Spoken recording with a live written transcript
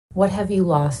What have you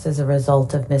lost as a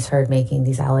result of Ms. Heard making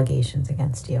these allegations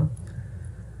against you?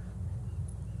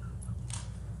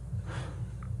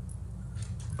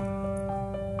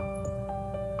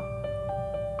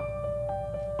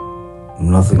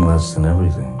 Nothing less than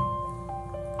everything.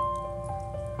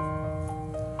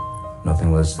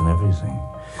 Nothing less than everything.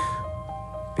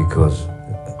 Because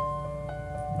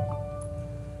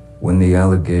when the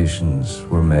allegations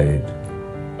were made,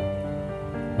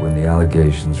 when the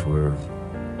allegations were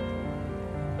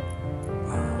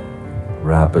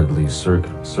rapidly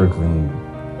circling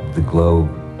the globe,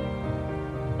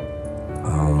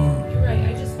 You're right,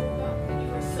 I just woke up and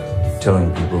you were so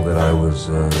telling people that I was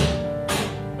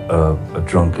a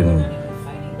drunken,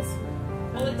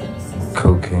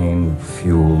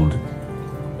 cocaine-fueled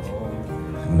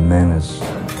menace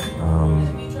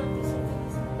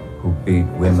who beat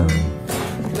women.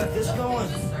 You got this going?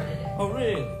 Oh,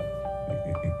 really?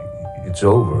 It's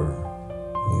over.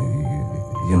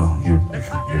 You know,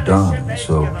 you're done.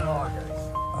 So,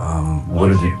 what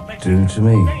did it do to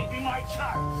me?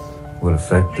 What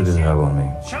effect did it have on me?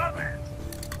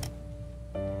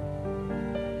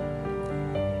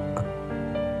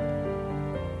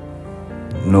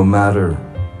 No matter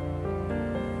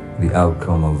the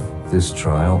outcome of this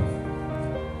trial,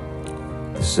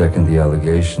 the second the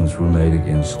allegations were made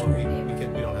against me,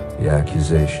 the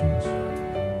accusations,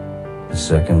 the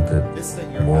second that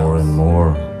more and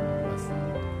more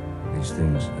these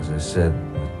things, as I said,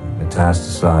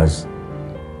 metastasized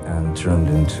and turned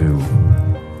into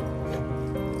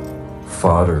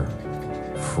fodder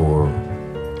for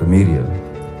the media.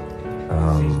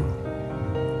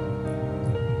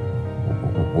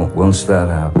 Once that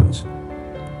happens,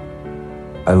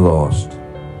 I lost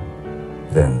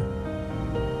then.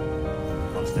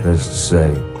 That is to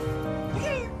say,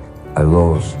 I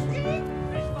lost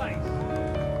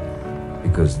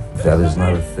because that is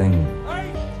not a thing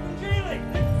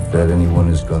that anyone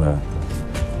is gonna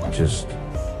just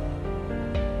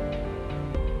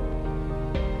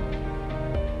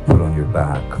put on your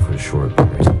back for a short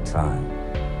period of time.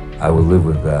 I will live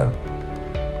with that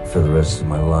for the rest of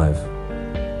my life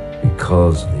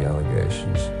because of the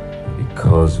allegations, and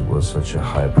because it was such a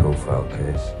high-profile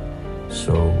case.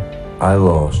 So I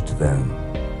lost then,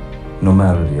 no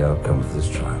matter the outcome of this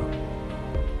trial.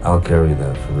 I'll carry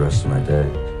that for the rest of my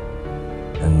days.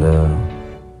 And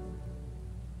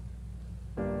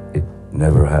it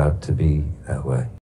never had to be that way.